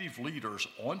prospective leaders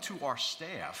onto our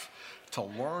staff to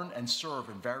learn and serve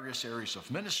in various areas of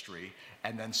ministry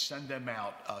and then send them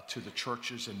out to the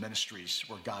churches and ministries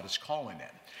where God is calling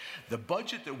in. The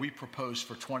budget that we propose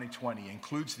for 2020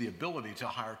 includes the ability to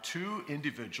hire 2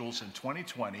 individuals in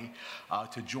 2020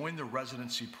 to join the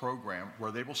residency program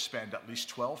where they will spend at least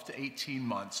 12 to 18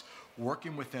 months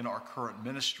working within our current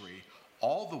ministry,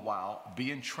 all the while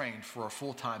being trained for a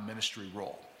full-time ministry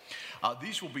role.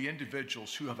 These will be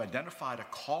individuals who have identified a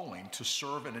calling to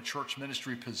serve in a church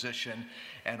ministry position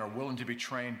and are willing to be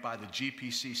trained by the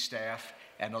GPC staff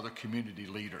and other community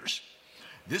leaders.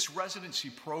 This residency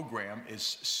program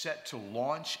is set to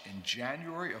launch in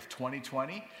January of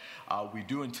 2020. We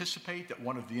do anticipate that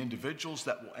one of the individuals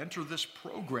that will enter this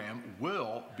program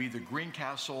will be the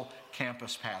Greencastle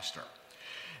campus pastor.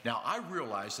 Now, I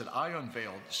realize that I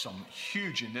unveiled some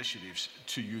huge initiatives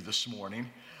to you this morning.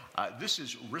 This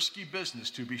is risky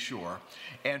business, to be sure,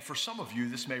 and for some of you,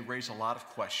 this may raise a lot of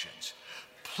questions.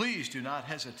 Please do not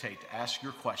hesitate to ask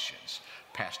your questions.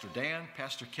 Pastor Dan,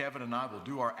 Pastor Kevin, and I will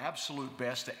do our absolute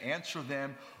best to answer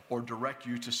them or direct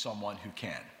you to someone who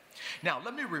can. Now,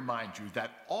 let me remind you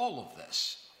that all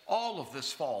of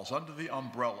this falls under the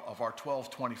umbrella of our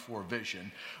 1224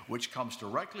 vision, which comes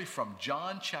directly from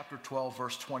John chapter 12,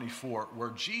 verse 24, where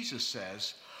Jesus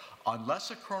says,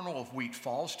 "Unless a kernel of wheat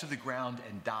falls to the ground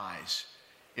and dies,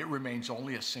 it remains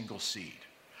only a single seed.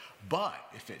 But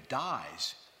if it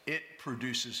dies, it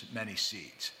produces many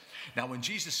seeds." Now, when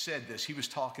Jesus said this, he was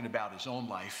talking about his own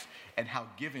life and how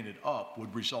giving it up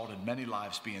would result in many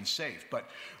lives being saved. But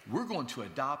we're going to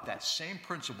adopt that same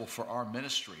principle for our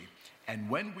ministry. And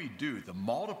when we do, the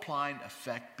multiplying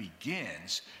effect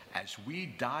begins as we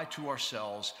die to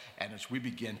ourselves and as we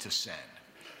begin to send.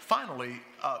 Finally,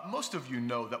 most of you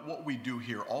know that what we do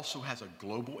here also has a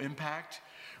global impact.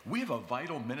 We have a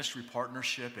vital ministry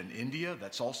partnership in India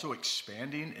that's also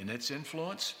expanding in its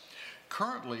influence.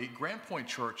 Currently, Grand Point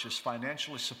Church is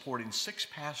financially supporting 6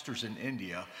 pastors in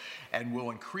India and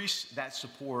will increase that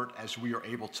support as we are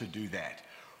able to do that.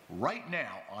 Right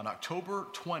now, on October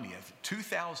 20th,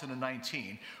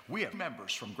 2019, we have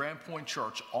members from Grand Point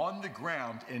Church on the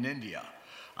ground in India.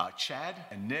 Chad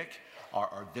and Nick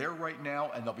are there right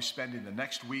now, and they'll be spending the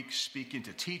next week speaking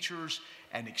to teachers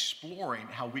and exploring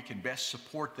how we can best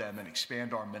support them and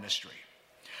expand our ministry.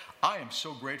 I am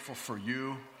so grateful for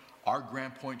you, our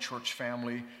Grand Point Church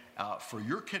family, for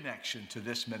your connection to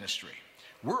this ministry.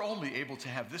 We're only able to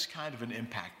have this kind of an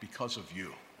impact because of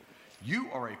you.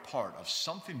 You are a part of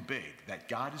something big that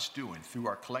God is doing through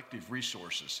our collective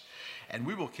resources, and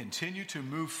we will continue to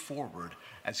move forward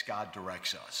as God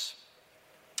directs us.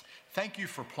 Thank you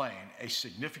for playing a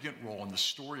significant role in the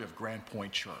story of Grand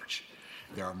Point Church.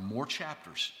 There are more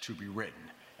chapters to be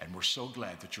written, and we're so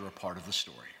glad that you're a part of the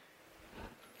story.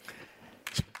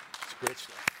 It's great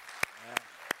stuff.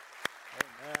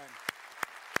 Amen.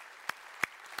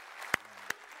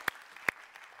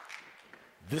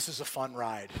 This is a fun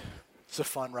ride. It's a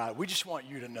fun ride. We just want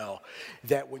you to know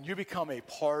that when you become a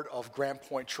part of Grand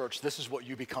Point Church, this is what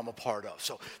you become a part of.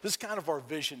 So this is kind of our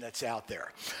vision that's out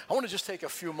there. I want to just take a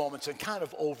few moments and kind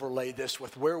of overlay this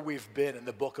with where we've been in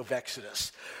the book of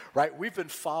Exodus, right? We've been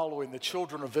following the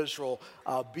children of Israel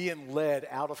being led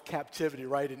out of captivity,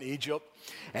 right, in Egypt.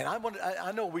 And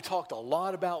I know we talked a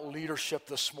lot about leadership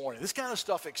this morning. This kind of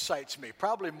stuff excites me,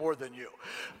 probably more than you.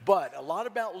 But a lot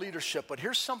about leadership. But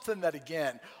here's something that,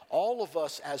 again, all of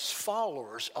us as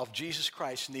followers of Jesus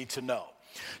Christ need to know.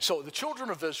 So the children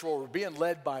of Israel were being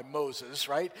led by Moses,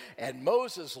 right? And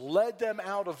Moses led them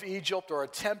out of Egypt, or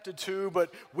attempted to,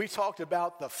 but we talked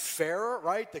about the Pharaoh,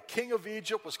 right? The king of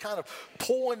Egypt was kind of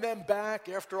pulling them back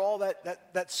after all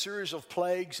that series of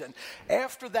plagues. And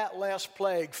after that last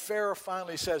plague, Pharaoh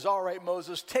finally says, "All right,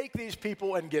 Moses, take these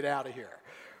people and get out of here."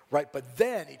 Right, but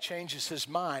then he changes his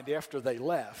mind after they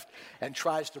left and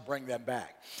tries to bring them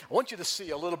back. I want you to see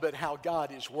a little bit how God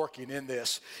is working in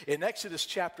this. In Exodus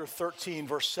chapter 13,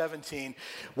 verse 17,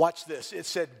 watch this. It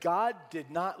said, "God did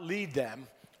not lead them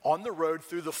on the road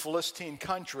through the Philistine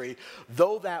country,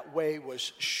 though that way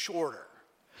was shorter."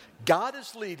 God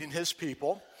is leading his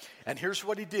people, and here's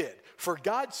what he did. For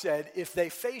God said, if they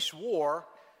face war,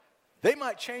 they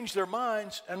might change their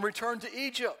minds and return to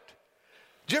Egypt.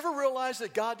 Do you ever realize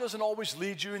that God doesn't always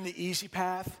lead you in the easy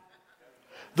path?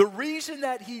 The reason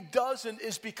that he doesn't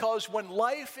is because when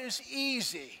life is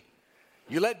easy,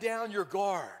 you let down your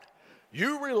guard,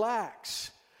 you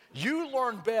relax, You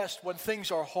learn best when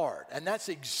things are hard, and that's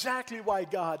exactly why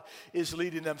God is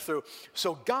leading them through.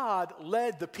 So God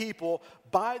led the people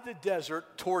by the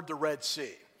desert toward the Red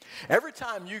Sea. Every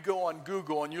time you go on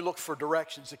Google and you look for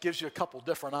directions, it gives you a couple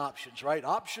different options, right?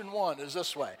 Option 1 is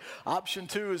this way. Option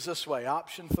 2 is this way.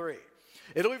 Option 3.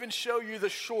 It'll even show you the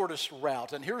shortest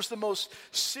route, and here's the most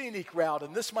scenic route,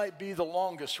 and this might be the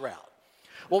longest route.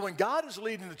 Well, when God is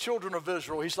leading the children of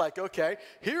Israel, he's like, okay,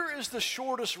 here is the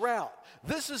shortest route.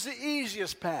 This is the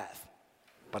easiest path,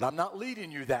 but I'm not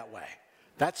leading you that way.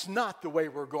 That's not the way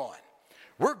we're going.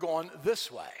 We're going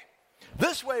this way.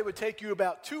 This way would take you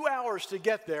about 2 hours to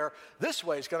get there. This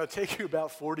way is going to take you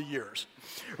about 40 years,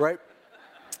 right?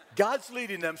 God's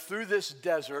leading them through this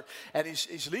desert, and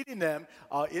he's leading them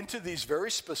into these very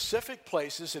specific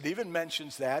places. It even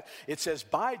mentions that. It says,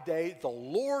 by day, the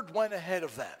Lord went ahead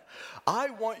of them. I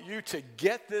want you to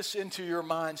get this into your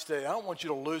minds today. I don't want you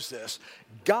to lose this.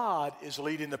 God is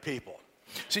leading the people.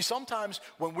 See, sometimes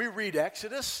when we read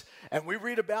Exodus and we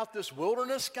read about this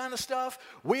wilderness kind of stuff,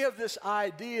 we have this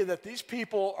idea that these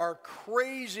people are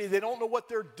crazy. They don't know what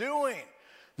they're doing.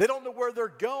 They don't know where they're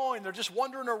going. They're just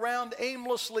wandering around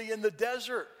aimlessly in the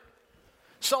desert.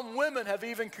 Some women have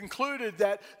even concluded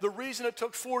that the reason it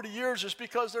took 40 years is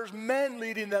because there's men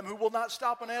leading them who will not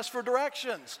stop and ask for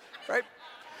directions, right?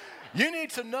 You need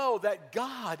to know that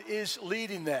God is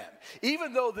leading them.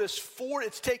 Even though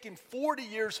it's taken 40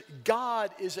 years,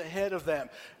 God is ahead of them.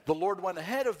 The Lord went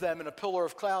ahead of them in a pillar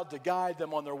of cloud to guide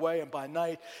them on their way, and by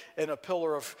night in a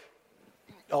pillar of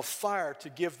fire to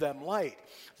give them light.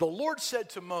 The Lord said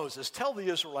to Moses, tell the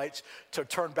Israelites to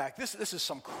turn back. This is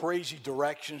some crazy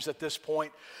directions at this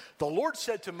point. The Lord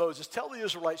said to Moses, tell the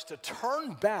Israelites to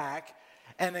turn back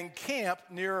and encamp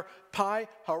near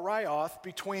Pi-Hahiroth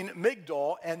between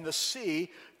Migdol and the sea,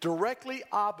 directly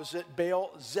opposite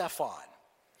Baal-Zephon.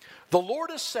 The Lord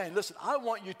is saying, listen, I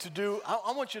want you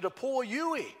to pull a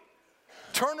U-E.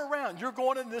 Turn around. You're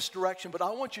going in this direction, but I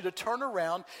want you to turn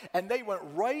around. And they went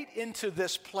right into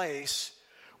this place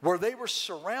where they were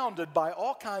surrounded by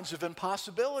all kinds of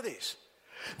impossibilities.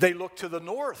 They looked to the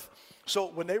north. So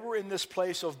when they were in this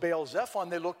place of Baal-Zephon,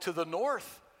 they looked to the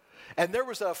north. And there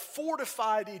was a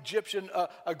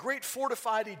great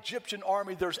fortified Egyptian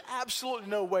army. There's absolutely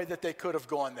no way that they could have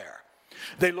gone there.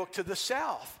 They looked to the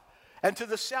south. And to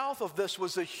the south of this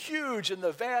was a huge and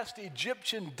the vast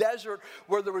Egyptian desert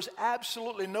where there was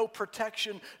absolutely no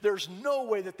protection. There's no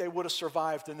way that they would have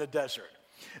survived in the desert.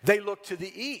 They looked to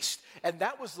the east, and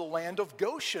that was the land of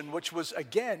Goshen, which was,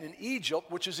 again, in Egypt,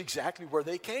 which is exactly where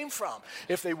they came from.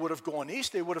 If they would have gone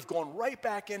east, they would have gone right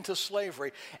back into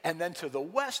slavery. And then to the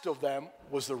west of them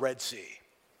was the Red Sea,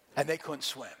 and they couldn't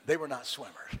swim. They were not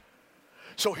swimmers.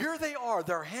 So here they are.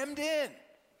 They're hemmed in.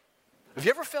 Have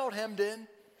you ever felt hemmed in?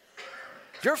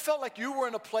 Have you ever felt like you were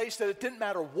in a place that it didn't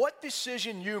matter what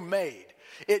decision you made,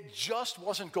 it just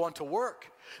wasn't going to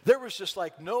work? There was just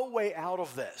like no way out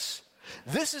of this.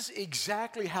 This is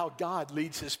exactly how God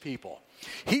leads his people.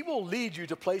 He will lead you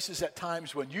to places at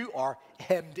times when you are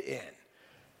hemmed in,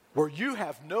 where you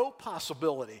have no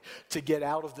possibility to get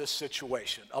out of this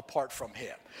situation apart from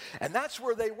him. And that's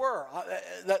where they were.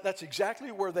 That's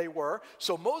exactly where they were.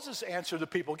 So Moses answered the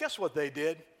people. Guess what they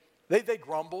did? They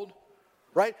grumbled.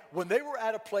 Right? When they were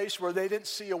at a place where they didn't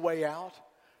see a way out,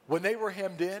 when they were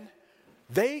hemmed in,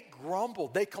 they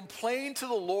grumbled. They complained to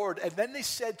the Lord, and then they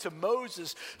said to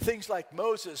Moses things like,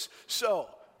 Moses, so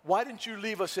why didn't you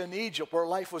leave us in Egypt where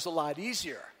life was a lot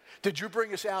easier? Did you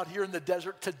bring us out here in the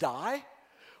desert to die?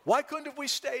 Why couldn't have we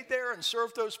stayed there and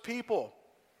served those people?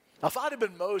 If I'd have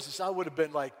been Moses, I would have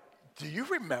been like, do you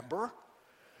remember?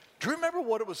 Do you remember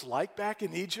what it was like back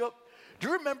in Egypt? Do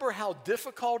you remember how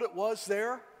difficult it was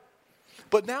there?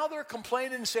 But now they're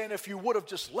complaining and saying, if you would have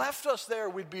just left us there,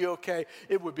 we'd be okay.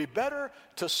 It would be better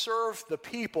to serve the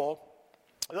people,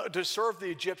 to serve the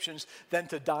Egyptians, than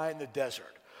to die in the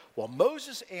desert. Well,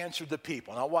 Moses answered the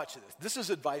people. Now watch this. This is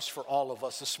advice for all of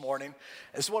us this morning.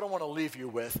 This is what I want to leave you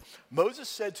with. Moses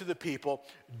said to the people,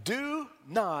 do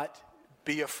not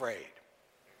be afraid.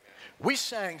 We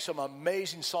sang some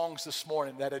amazing songs this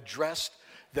morning that addressed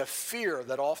the fear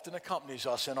that often accompanies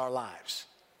us in our lives.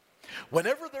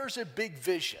 Whenever there's a big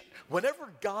vision,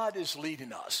 whenever God is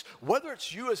leading us, whether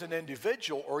it's you as an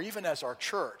individual or even as our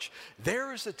church,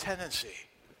 there is a tendency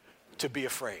to be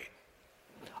afraid.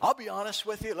 I'll be honest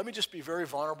with you. Let me just be very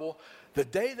vulnerable. The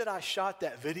day that I shot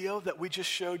that video that we just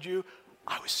showed you,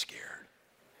 I was scared.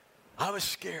 I was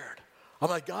scared. I'm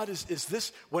like, God, is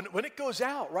this, when it goes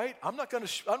out, right? I'm not going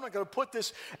to put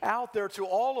this out there to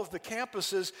all of the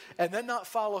campuses and then not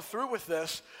follow through with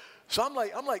this. So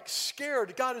I'm like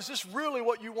scared. God, is this really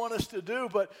what you want us to do?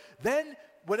 But then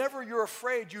whenever you're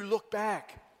afraid, you look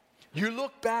back You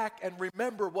look back and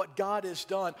remember what God has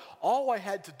done. All I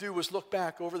had to do was look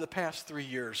back over the past 3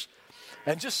 years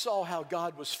and just saw how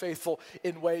God was faithful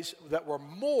in ways that were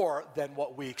more than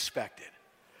what we expected.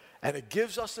 And it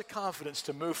gives us the confidence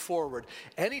to move forward.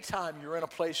 Anytime you're in a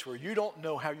place where you don't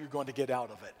know how you're going to get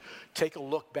out of it, take a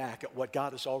look back at what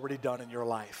God has already done in your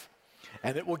life.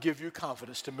 And it will give you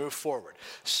confidence to move forward.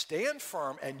 Stand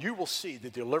firm and you will see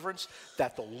the deliverance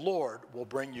that the Lord will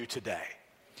bring you today.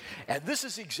 And this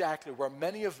is exactly where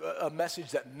a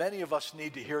message that many of us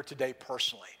need to hear today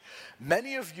personally.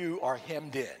 Many of you are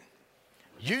hemmed in.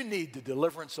 You need the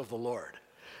deliverance of the Lord.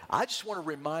 I just want to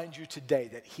remind you today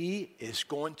that he is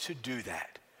going to do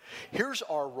that. Here's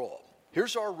our role.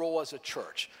 Here's our role as a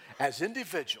church. As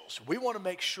individuals, we want to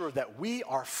make sure that we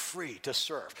are free to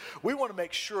serve. We want to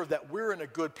make sure that we're in a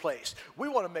good place. We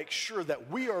want to make sure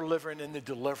that we are living in the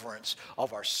deliverance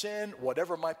of our sin,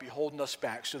 whatever might be holding us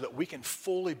back, so that we can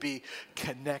fully be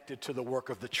connected to the work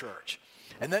of the church.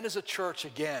 And then as a church,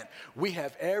 again, we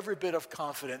have every bit of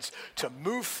confidence to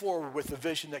move forward with the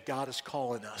vision that God is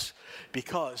calling us,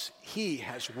 because he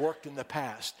has worked in the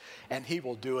past and he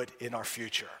will do it in our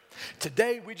future.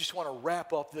 Today, we just want to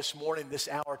wrap up this morning, this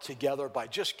hour together by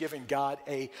just giving God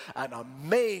an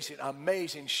amazing,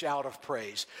 amazing shout of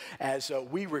praise as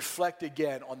we reflect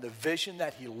again on the vision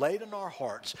that he laid in our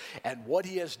hearts and what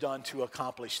he has done to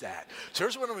accomplish that. So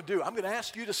here's what I'm going to do. I'm going to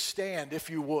ask you to stand, if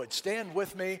you would. Stand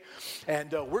with me,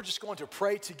 and we're just going to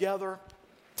pray together.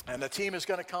 And the team is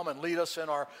going to come and lead us in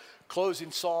our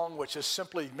closing song, which is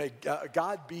simply, may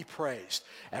God be praised.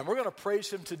 And we're going to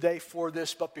praise him today for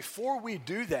this. But before we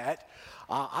do that,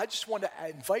 I just want to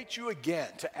invite you again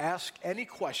to ask any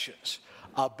questions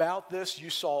about this. You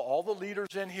saw all the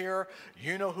leaders in here.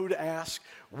 You know who to ask.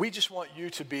 We just want you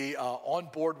to be on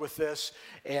board with this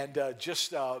and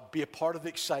just be a part of the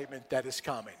excitement that is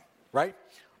coming, right?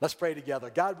 Let's pray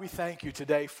together. God, we thank you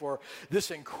today for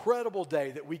this incredible day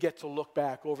that we get to look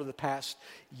back over the past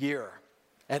year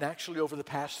and actually over the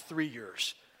past 3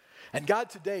 years. And God,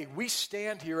 today we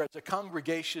stand here as a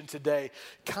congregation today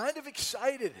kind of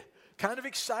excited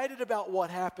about what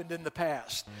happened in the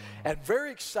past and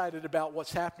very excited about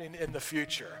what's happening in the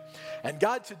future. And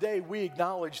God, today we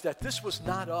acknowledge that this was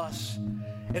not us.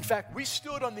 In fact, we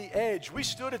stood on the edge. We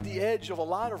stood at the edge of a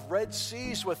lot of Red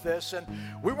Seas with this, and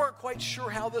we weren't quite sure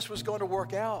how this was going to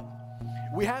work out.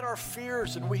 We had our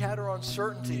fears and we had our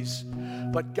uncertainties.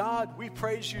 But God, we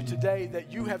praise you today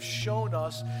that you have shown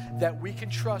us that we can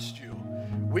trust you.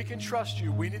 We can trust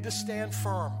you. We need to stand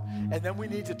firm, and then we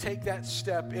need to take that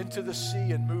step into the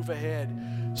sea and move ahead.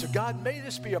 So God, may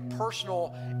this be a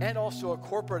personal and also a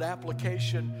corporate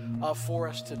application for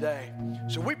us today.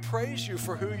 So we praise you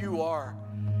for who you are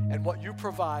and what you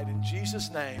provide. In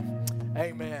Jesus' name,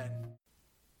 amen.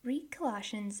 Read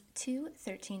Colossians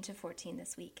 2:13-14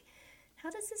 this week. How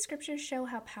does the scripture show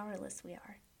how powerless we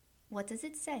are? What does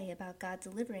it say about God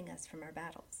delivering us from our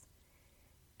battles?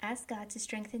 Ask God to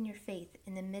strengthen your faith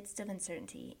in the midst of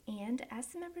uncertainty, and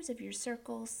ask the members of your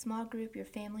circle, small group, your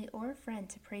family, or a friend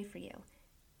to pray for you.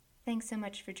 Thanks so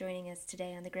much for joining us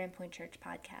today on the Grand Point Church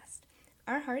podcast.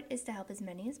 Our heart is to help as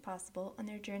many as possible on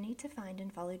their journey to find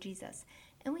and follow Jesus,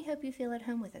 and we hope you feel at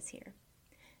home with us here.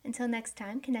 Until next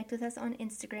time, connect with us on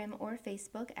Instagram or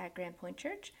Facebook at Grand Point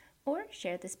Church, or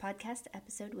share this podcast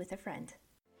episode with a friend.